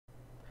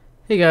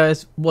Hey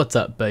guys, what's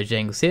up?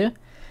 Bojangles here,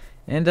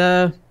 and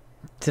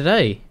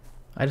today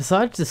I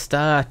decided to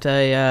start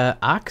a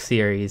ARK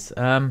series.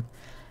 Don't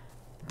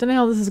know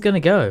how this is gonna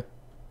go,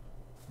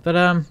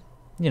 but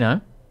you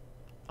know,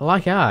 I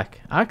like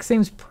ARK. ARK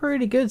seems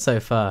pretty good so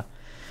far.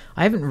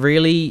 I haven't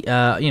really,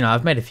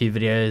 I've made a few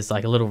videos,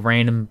 like a little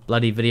random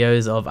bloody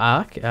videos of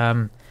ARK,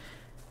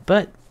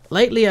 but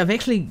lately I've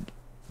actually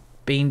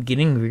been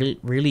getting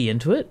really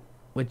into it,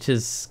 which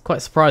is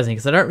quite surprising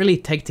because I don't really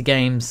take to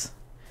games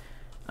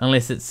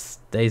unless it's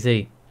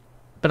DayZ.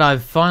 But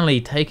I've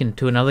finally taken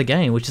to another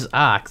game, which is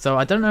ARK, so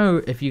I don't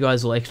know if you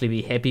guys will actually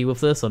be happy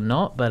with this or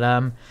not, but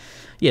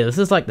yeah, this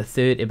is like the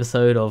third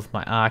episode of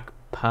my ARK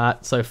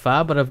part so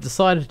far, but I've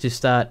decided to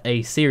start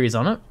a series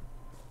on it,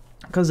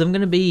 because I'm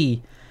going to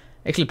be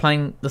actually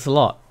playing this a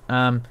lot.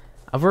 I've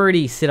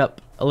already set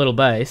up a little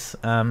base.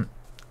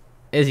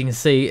 As you can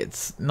see,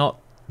 it's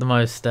not the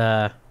most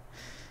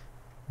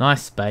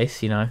nice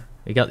base, you know.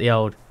 We got the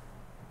old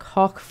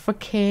cock for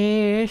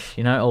cash,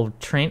 you know, old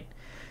Trent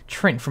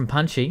from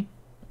Punchy.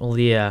 All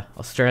the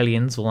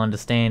Australians will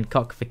understand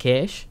cock for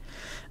cash.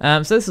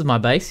 So this is my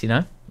base, you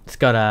know. It's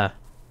got a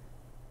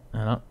I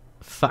don't know,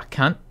 fuck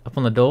cunt up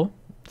on the door.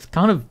 It's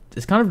kind of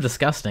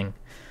disgusting.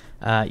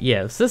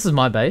 Yeah, so this is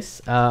my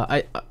base.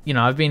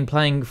 I've been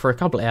playing for a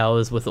couple of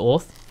hours with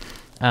Orth.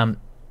 The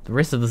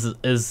rest of this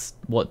is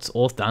what's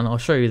Orth done. I'll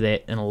show you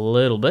that in a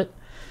little bit.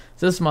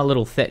 So this is my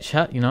little thatch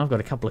hut. You know, I've got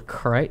a couple of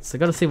crates. I've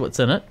got to see what's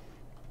in it.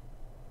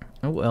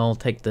 Oh, I'll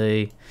take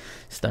the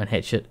stone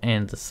hatchet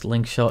and the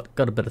slingshot.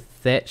 Got a bit of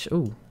thatch.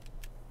 Ooh,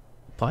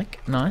 pike.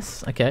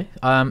 Nice. Okay.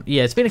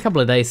 Yeah, it's been a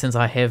couple of days since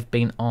I have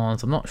been on,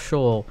 so I'm not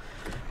sure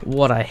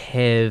what I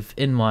have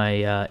in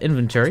my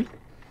inventory.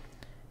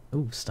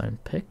 Ooh, stone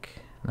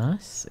pick.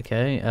 Nice.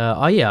 Okay.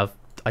 Oh yeah,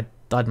 I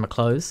dyed my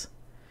clothes.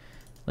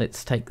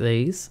 Let's take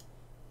these.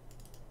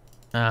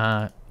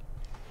 Yeah,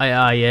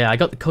 I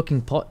got the cooking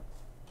pot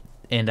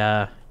and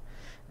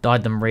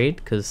dyed them red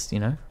because, you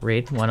know,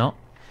 red. Why not?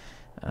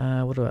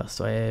 What else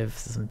do I have?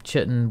 Some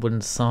chitin,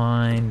 wooden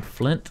sign,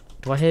 flint.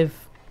 Do I have?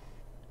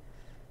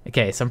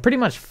 Okay, so I'm pretty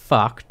much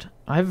fucked.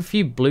 I have a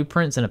few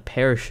blueprints and a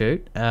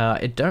parachute.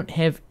 I don't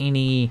have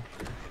any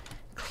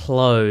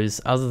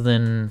clothes other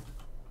than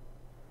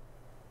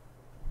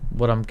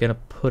what I'm gonna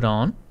put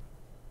on.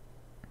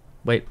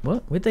 Wait,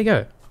 what? Where'd they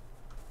go?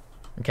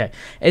 Okay,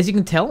 as you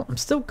can tell, I'm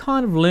still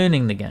kind of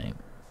learning the game.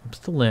 I'm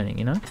still learning,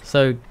 you know?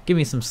 So, give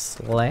me some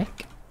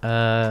slack.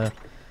 Let's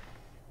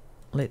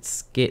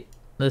get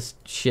this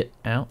shit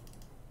out.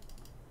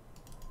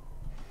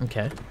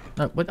 Okay.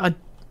 No, what? I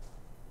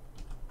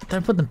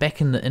don't put them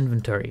back in the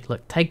inventory.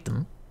 Look, take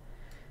them.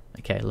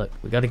 Okay, look,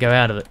 we got to go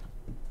out of it.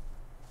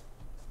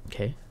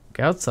 Okay,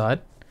 go outside.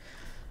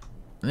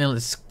 And then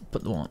let's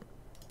put them on.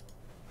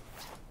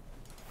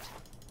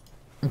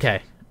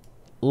 Okay,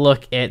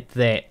 look at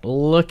that,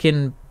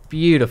 looking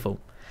beautiful.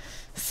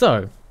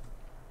 So,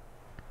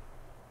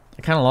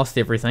 I kind of lost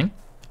everything.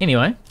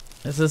 Anyway.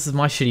 This is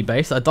my shitty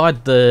base. I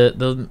dyed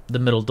the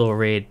middle door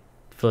red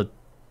for,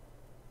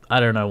 I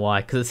don't know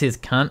why, because it says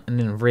cunt and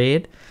then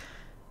red,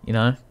 you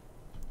know.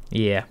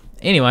 Yeah.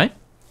 Anyway,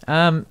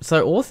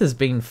 so Orth has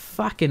been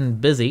fucking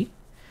busy.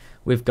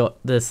 We've got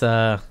this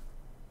that's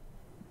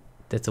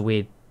a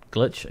weird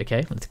glitch.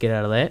 Okay, let's get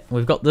out of that.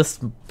 We've got this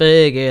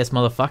big ass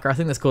motherfucker. I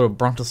think that's called a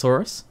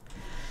brontosaurus.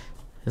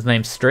 His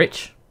name's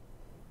Stretch.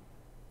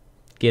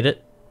 Get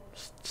it?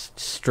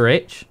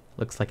 Stretch.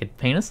 Looks like a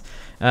penis.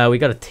 We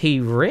got a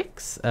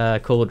T-Rex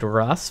called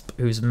Rasp,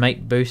 who's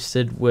mate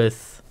boosted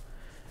with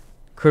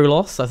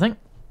Krulos, I think.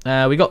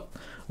 We got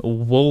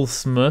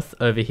Woolsmith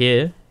over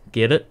here.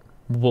 Get it?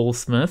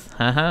 Woolsmith.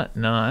 Haha,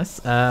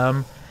 nice. We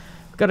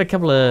got a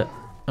couple of...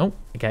 Oh,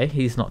 okay,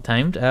 he's not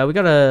tamed. We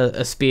got a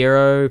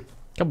Spearow, a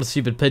couple of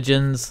stupid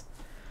pigeons.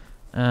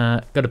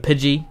 Got a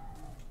Pidgey.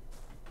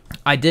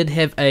 I did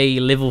have a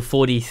level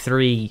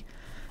 43...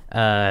 what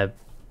are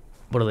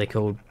they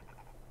called?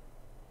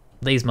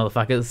 These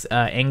motherfuckers,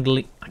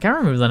 Angling, I can't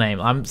remember the name.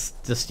 I'm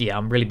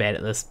really bad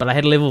at this. But I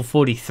had a level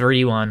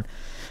 43 one.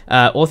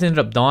 Orth ended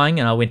up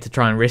dying, and I went to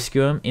try and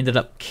rescue him. Ended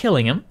up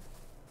killing him,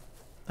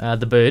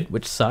 the bird,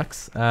 which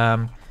sucks. What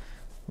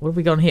have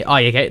we got in here? Oh,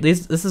 yeah, okay.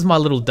 This is my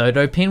little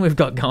dodo pen we've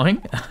got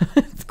going.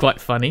 It's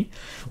quite funny.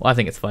 Well, I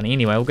think it's funny.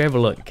 Anyway, we'll go have a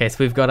look. Okay, so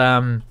we've got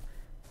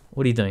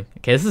what are you doing?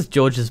 Okay, this is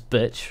George's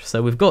bitch.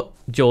 So we've got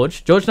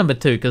George number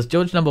 2, because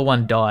George number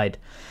 1 died.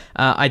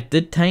 I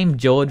did tame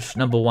George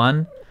number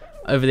 1.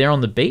 Over there on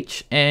the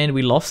beach, and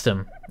we lost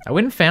him. I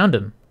went and found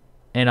him,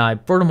 and I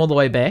brought him all the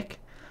way back,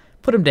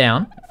 put him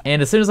down,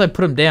 and as soon as I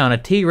put him down, a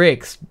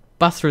T-Rex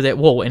bust through that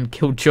wall and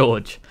killed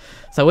George.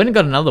 So I went and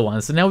got another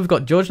one. So now we've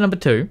got George number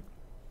 2,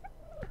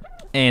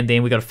 and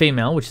then we got a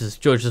female, which is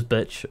George's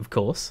bitch, of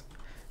course.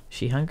 Is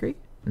she hungry?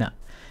 No.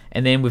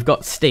 And then we've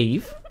got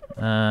Steve,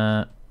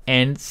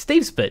 and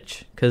Steve's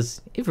bitch,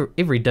 because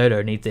every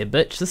dodo needs their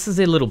bitch. This is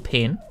their little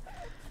pen.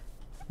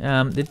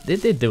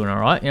 They're doing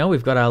alright, you know.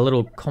 We've got our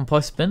little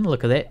compost bin.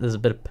 Look at that, there's a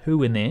bit of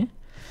poo in there.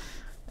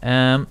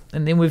 And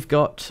then we've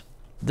got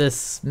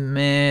this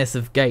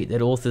massive gate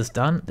that Orth has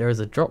done. There is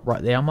a drop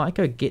right there. I might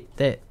go get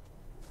that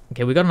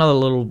Okay, we got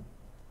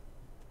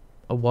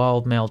a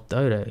wild male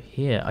dodo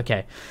here.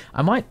 Okay,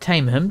 I might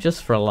tame him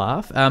just for a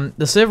laugh.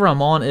 The server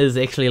I'm on is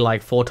actually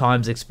like 4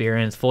 times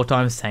experience, 4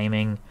 times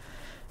taming,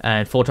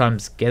 and 4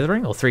 times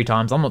gathering, or 3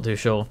 times, I'm not too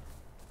sure.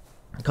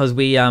 Because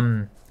we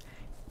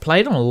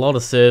played on a lot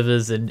of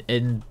servers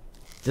and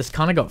just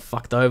kind of got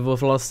fucked over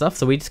with a lot of stuff,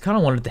 so we just kind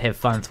of wanted to have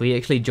fun. So we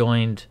actually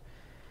joined,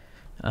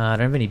 I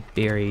don't have any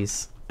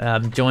berries,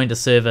 joined a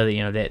server that,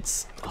 you know,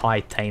 that's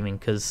high taming,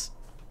 because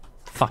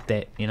fuck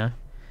that, you know.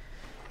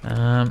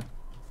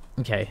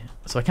 Okay,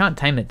 so I can't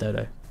tame that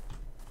dodo.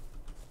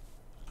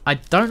 I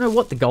don't know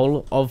what the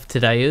goal of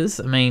today is.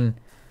 I mean,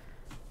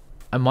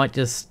 I'm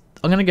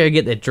gonna go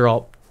get that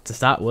drop to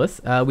start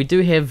with. We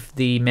do have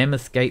the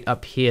mammoth gate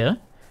up here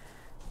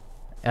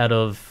out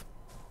of,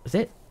 is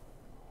that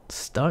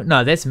stone?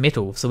 No, that's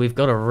metal, so we've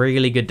got a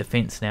really good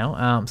defense now.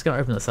 I'm just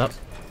gonna open this up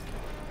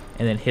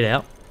and then head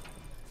out.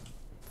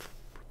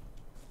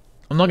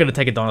 I'm not gonna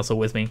take a dinosaur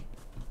with me.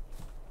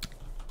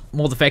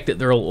 More the fact that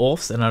they're all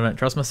orphs and I don't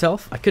trust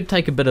myself. I could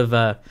take a bit of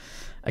a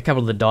couple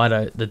of the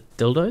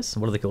dildos.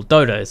 What are they called?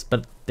 Dodos,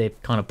 but they're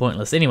kind of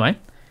pointless anyway.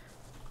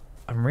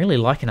 I'm really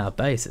liking our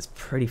base. It's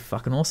pretty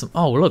fucking awesome.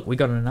 Oh, look, we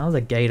got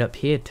another gate up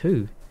here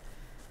too.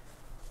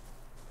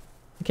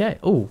 Okay.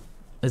 Oh,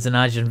 there's an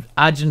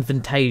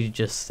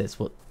Argentageous. That's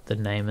what the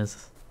name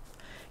is.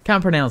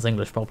 Can't pronounce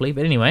English properly,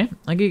 but anyway,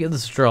 I'm gonna get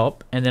this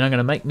drop, and then I'm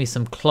gonna make me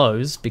some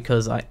clothes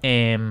because I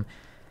am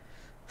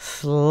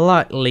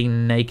slightly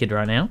naked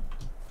right now.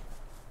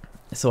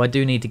 So I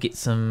do need to get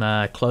some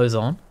clothes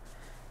on.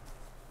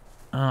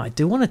 I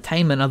do want to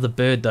tame another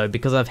bird though,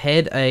 because I've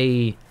had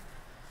a,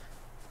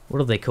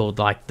 what are they called,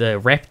 like the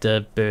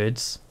raptor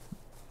birds.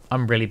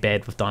 I'm really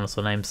bad with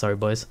dinosaur names, sorry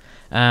boys.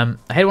 I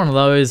had one of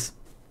those,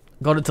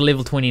 got it to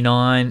level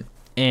 29,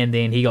 and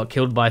then he got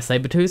killed by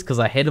saber-tooths because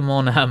I had him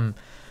on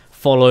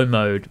follow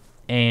mode,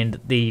 and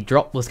the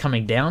drop was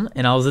coming down,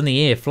 and I was in the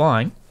air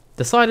flying.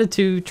 Decided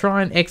to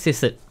try and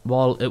access it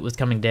while it was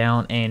coming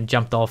down, and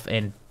jumped off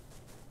and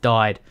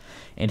died.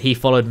 And he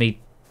followed me.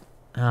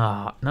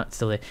 Ah, no, it's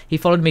still there. He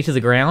followed me to the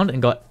ground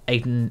and got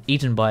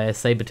eaten by a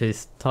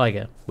saber-toothed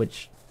tiger,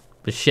 which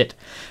was shit.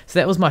 So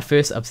that was my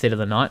first upset of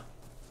the night.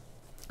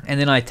 And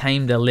then I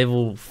tamed a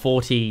level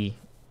 40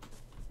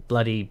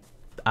 bloody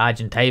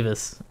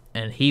Argentavis,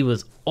 and he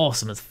was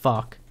awesome as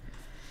fuck.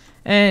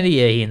 And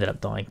yeah, he ended up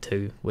dying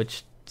too,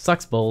 which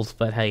sucks balls,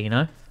 but hey, you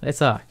know,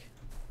 that's ARK.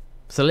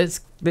 So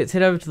let's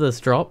head over to this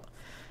drop,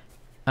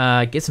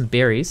 get some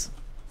berries.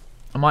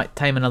 I might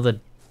tame another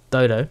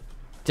dodo,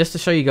 just to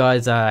show you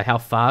guys how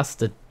fast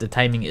the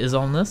taming is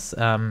on this.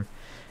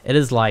 It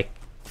is like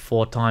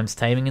 4 times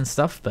taming and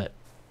stuff, but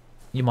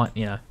you might,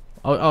 you know,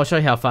 I'll show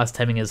you how fast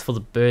taming is for the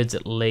birds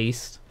at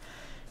least.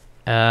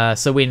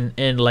 So when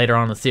later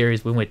on in the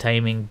series, when we're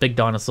taming big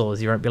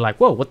dinosaurs, you won't be like,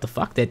 whoa, what the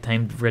fuck, that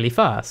tamed really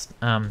fast.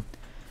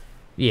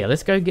 Yeah,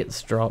 let's go get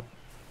this drop,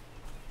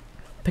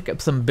 pick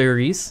up some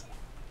berries.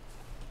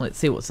 Let's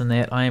see what's in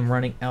that. I am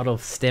running out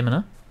of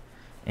stamina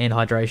and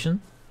hydration.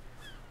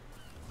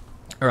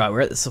 Alright,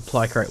 we're at the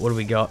supply crate. What do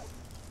we got?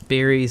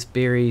 Berries,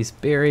 berries,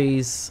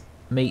 berries,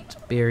 meat,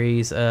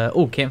 berries.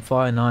 Oh,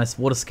 campfire, nice.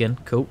 Water skin,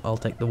 cool. I'll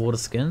take the water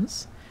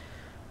skins.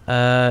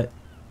 Okay,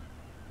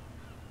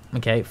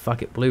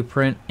 fuck it.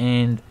 Blueprint,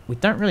 and we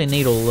don't really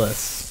need all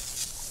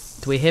this.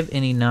 Do we have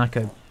any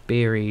narco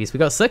berries? We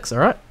got 6,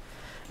 alright.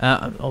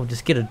 I'll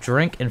just get a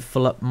drink and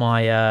fill up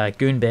my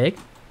goon bag.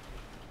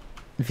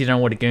 If you don't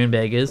know what a goon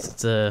bag is,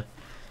 it's a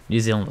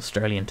New Zealand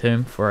Australian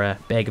term for a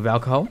bag of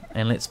alcohol.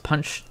 And let's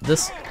punch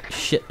this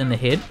shit in the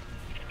head.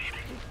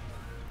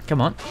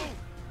 Come on.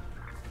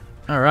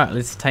 Alright,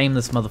 let's tame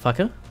this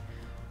motherfucker.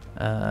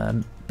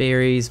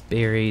 Berries,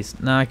 berries,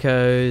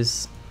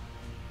 narcos.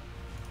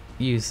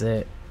 Use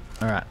that.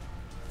 Alright.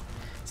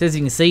 So as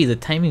you can see, the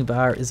taming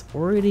bar is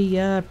already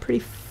pretty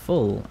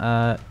full.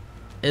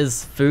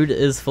 Food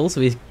is full, so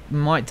we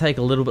might take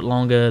a little bit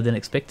longer than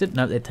expected.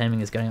 Note that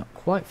taming is going up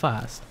quite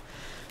fast.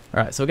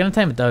 Alright, so we're going to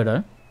tame a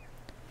dodo.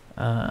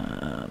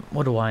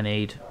 What do I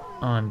need?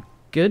 I'm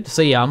good.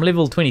 So yeah, I'm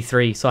level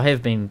 23, so I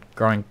have been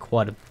growing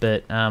quite a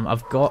bit.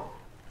 I've got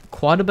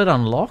quite a bit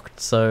unlocked,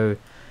 so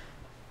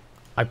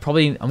I'm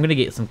gonna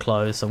get some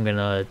clothes, so I'm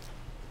gonna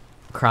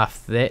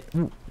craft that.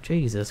 Ooh,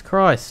 Jesus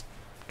Christ.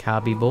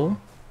 Carby ball.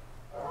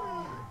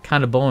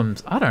 Kind of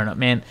bombs. I don't know,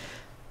 man.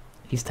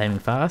 He's taming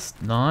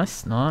fast.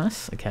 Nice,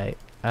 nice. Okay.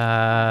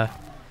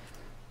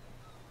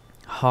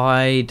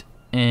 Hide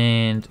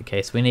and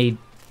okay, so we need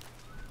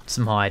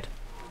some hide.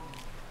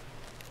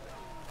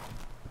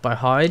 By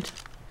hide,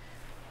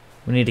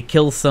 we need to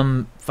kill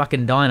some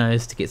fucking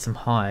dinos to get some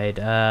hide.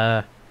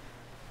 I'm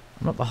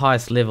not the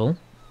highest level.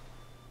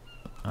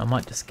 I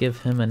might just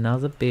give him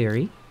another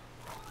berry.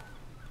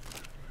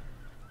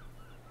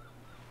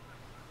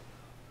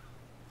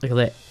 Look at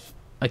that.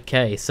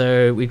 Okay,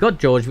 so we've got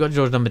George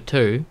number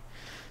 2.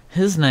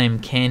 His name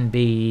can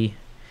be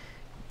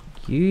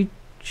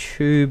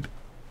YouTube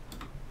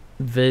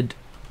vid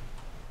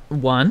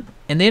 1,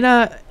 and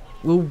then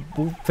we'll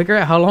figure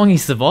out how long he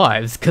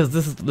survives, because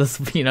this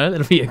you know,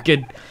 that'll be a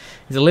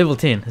He's a level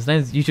 10. His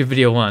name's YouTube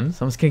Video 1,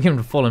 so I'm just gonna get him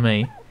to follow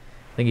me.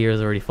 I think he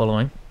is already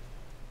following.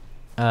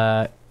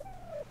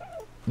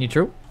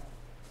 Neutral.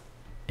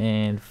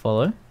 And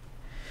follow.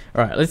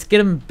 Alright, let's get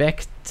him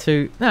back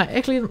to... No,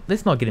 actually,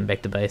 let's not get him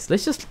back to base.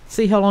 Let's just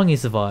see how long he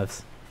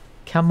survives.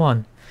 Come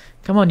on.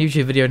 Come on,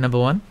 YouTube Video number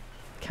 1.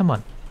 Come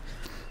on.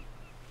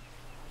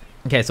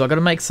 Okay, so I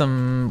gotta make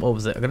some... What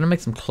was it? I gotta make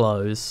some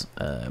clothes,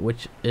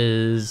 which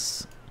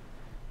is...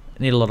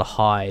 I need a lot of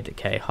hide.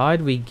 Okay,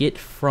 hide we get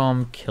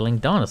from killing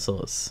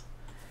dinosaurs.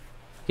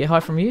 Get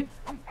hide from you?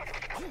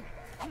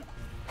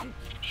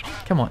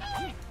 Come on.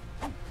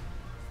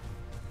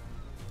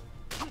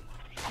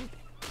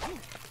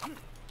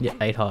 Yeah,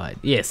 8 hide.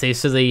 Yeah, see,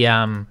 so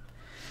the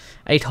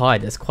 8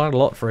 hide is quite a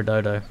lot for a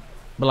dodo.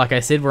 But like I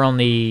said, we're on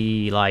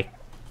the like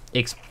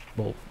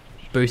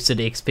boosted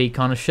XP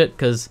kind of shit,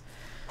 because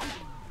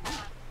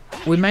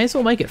we may as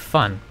well make it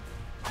fun.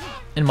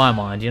 In my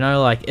mind, you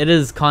know, like it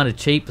is kind of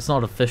cheap. It's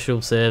not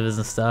official servers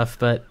and stuff,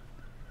 but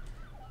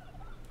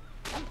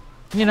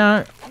you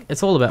know,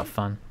 it's all about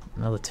fun.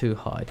 Another 2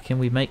 hide. Can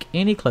we make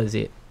any clothes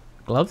yet?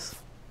 Gloves?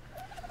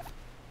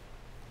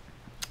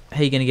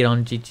 How you gonna get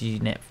on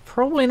GG nap?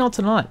 Probably not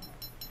tonight,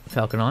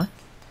 Falcon Eye.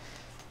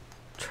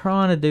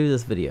 Trying to do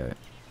this video.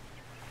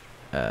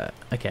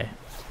 Okay.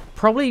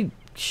 Probably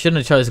shouldn't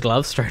have chose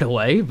gloves straight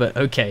away, but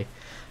okay.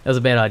 That was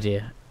a bad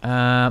idea.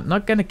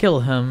 Not gonna kill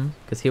him,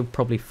 because he'll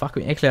probably fuck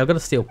me. Actually, I've got a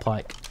steel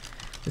pike.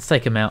 Let's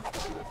take him out.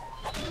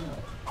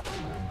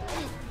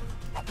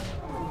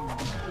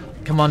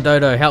 Come on,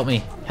 Dodo, help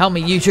me. Help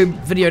me, YouTube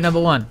Video number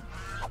 1.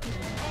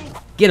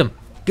 Get him.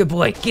 Good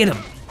boy, get him.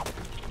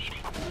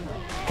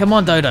 Come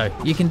on, Dodo,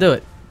 you can do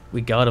it.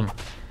 We got him.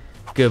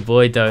 Good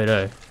boy,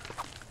 Dodo.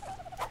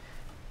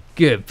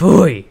 Good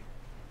boy.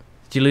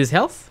 Did you lose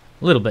health?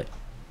 A little bit.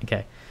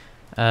 Okay.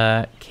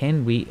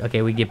 Can we...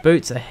 Okay, we get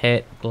boots, a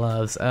hat,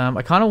 gloves.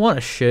 I kind of want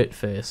a shirt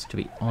first, to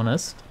be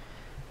honest.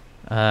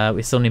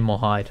 We still need more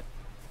hide.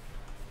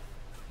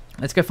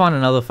 Let's go find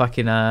another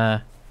fucking,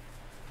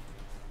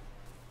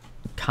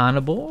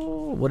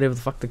 carnivore? Whatever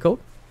the fuck they're called.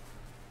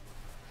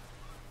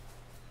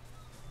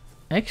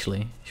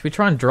 Actually, should we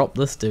try and drop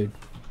this dude?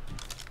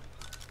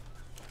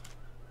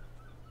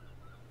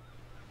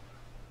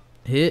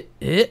 Hit.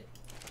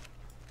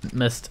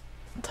 Missed.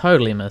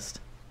 Totally missed.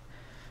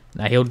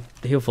 Nah,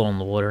 he'll fall in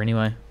the water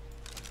anyway.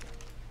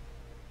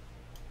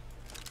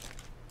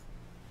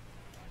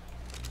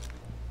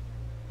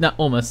 No,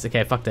 almost.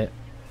 Okay, fuck that.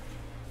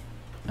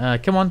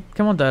 Come on,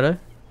 Dodo.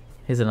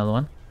 Here's another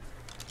one.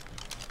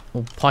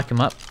 We'll pike him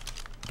up.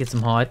 Get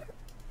some hide.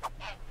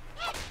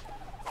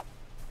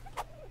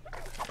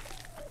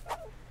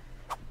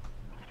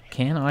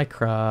 Can I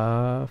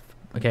craft...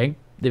 Okay,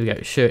 there we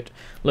go. Shirt.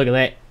 Look at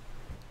that.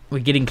 We're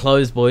getting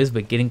clothes, boys.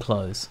 We're getting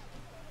clothes.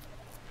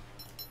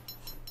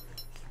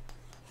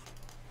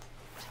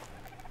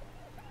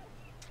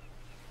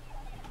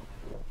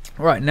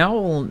 Right, now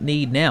all we'll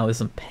need now is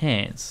some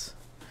pants.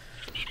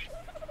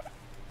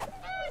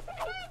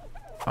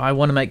 I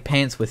want to make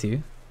pants with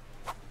you.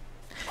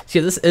 So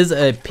yeah, this is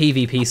a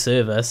PvP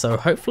server, so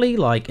hopefully,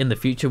 like, in the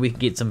future we can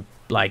get some,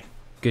 like,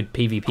 good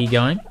PvP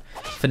going.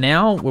 For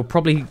now, we'll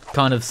probably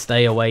kind of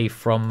stay away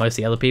from most of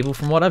the other people.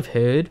 From what I've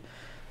heard...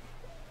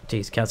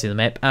 Jeez, can't see the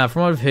map.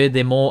 From what I've heard,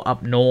 they're more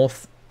up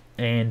north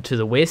and to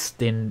the west.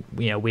 Then,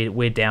 you know,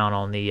 we're down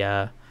on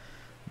the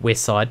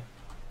west side.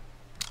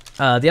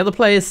 The other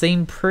players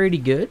seem pretty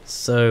good,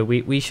 so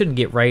we shouldn't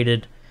get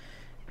raided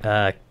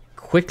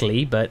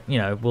quickly, but, you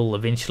know, we'll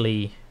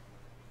eventually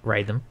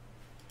raid them.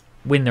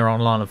 When they're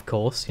online, of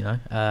course, you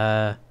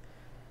know.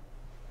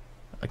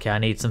 Okay, I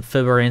need some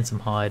fibber and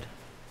some hide.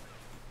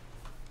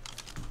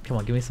 Come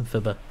on, give me some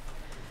fibber.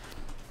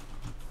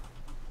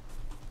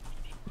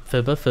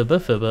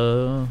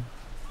 Fibber.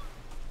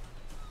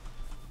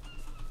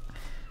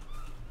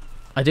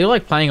 I do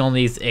like playing on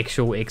these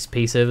actual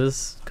XP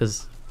servers,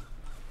 because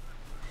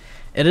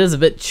it is a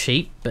bit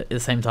cheap, but at the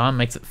same time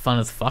makes it fun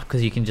as fuck,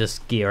 because you can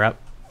just gear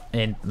up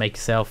and make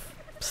yourself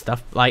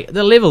stuff. Like,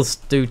 the levels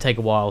do take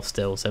a while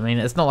still, so I mean,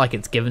 it's not like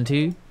it's given to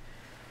you.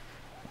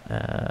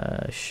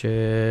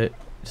 Shirt.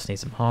 Just need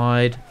some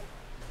hide.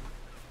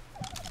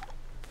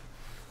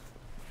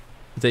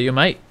 Is that your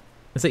mate?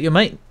 Is that your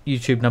mate,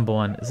 YouTube number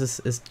 1?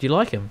 Do you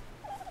like him?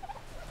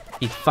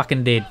 He's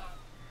fucking dead.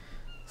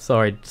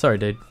 Sorry,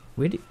 dude.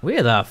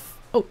 Where the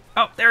oh,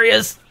 there he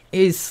is.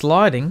 He's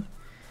sliding.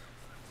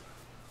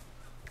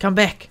 Come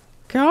back.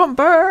 Come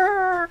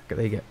back.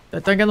 There you go.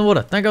 Don't go in the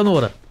water. Don't go in the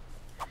water.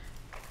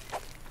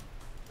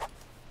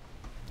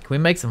 Can we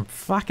make some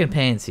fucking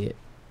pants yet?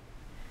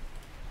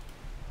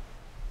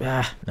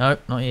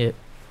 Nope, not yet.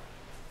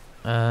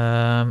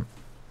 Come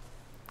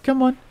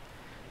on.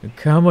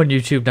 Come on,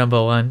 YouTube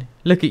number 1.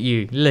 Look at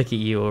you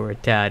all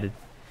retarded.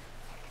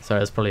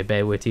 Sorry, that's probably a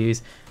bad word to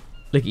use.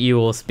 Look at you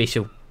all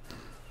special.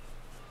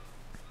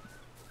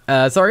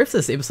 Sorry if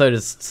this episode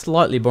is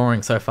slightly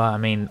boring so far. I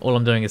mean, all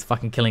I'm doing is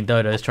fucking killing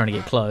dodos trying to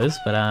get clothes,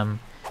 but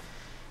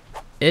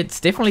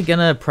it's definitely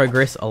gonna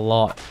progress a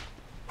lot.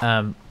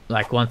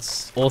 Like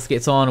once Orth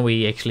gets on,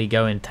 we actually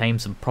go and tame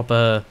some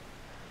proper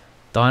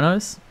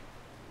dinos.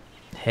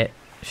 Hat.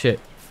 Shit.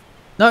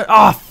 No.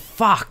 Oh,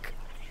 fuck.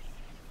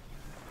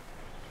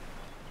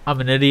 I'm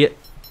an idiot.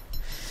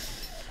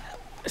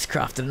 Just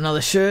crafted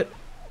another shirt.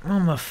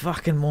 I'm a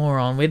fucking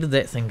moron. Where did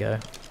that thing go?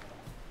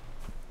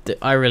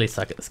 I really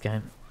suck at this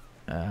game.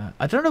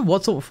 I don't know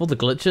what's up with all the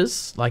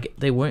glitches. Like,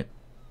 they weren't...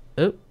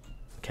 Oh.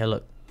 Okay,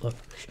 look. Look.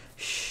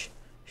 Shh.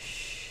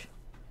 Shh.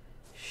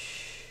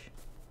 Shh.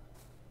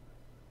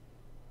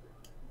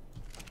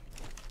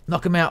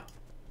 Knock him out.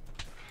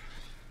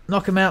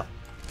 Knock him out.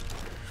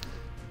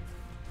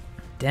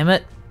 Damn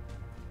it.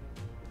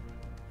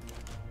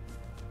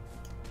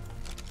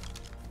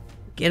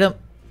 Get him.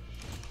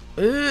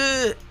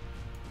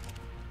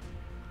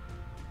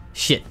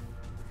 Shit.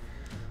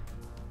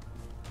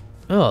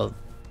 Oh.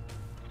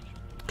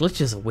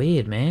 Glitches are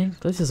weird, man.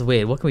 Glitches are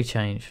weird. What can we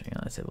change? Hang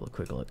on, let's have a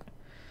quick look.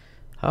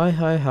 Hi,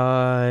 hi,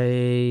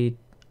 hi.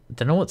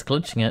 Don't know what's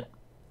glitching it.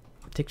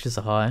 Textures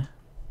are high.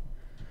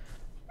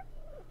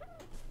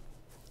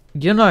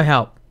 You know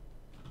how...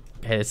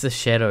 Okay, it's the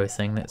shadow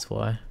thing, that's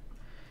why.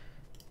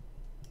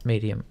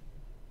 Medium.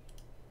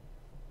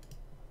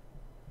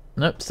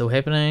 Nope, still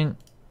happening.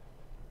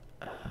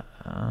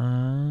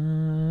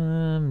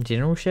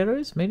 General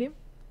shadows, medium.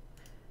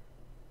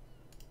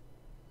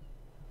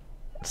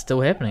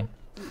 Still happening.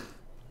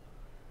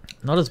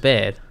 Not as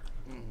bad.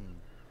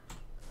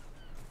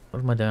 What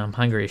am I doing? I'm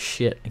hungry as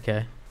shit.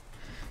 Okay.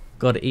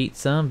 Gotta eat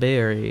some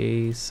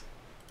berries.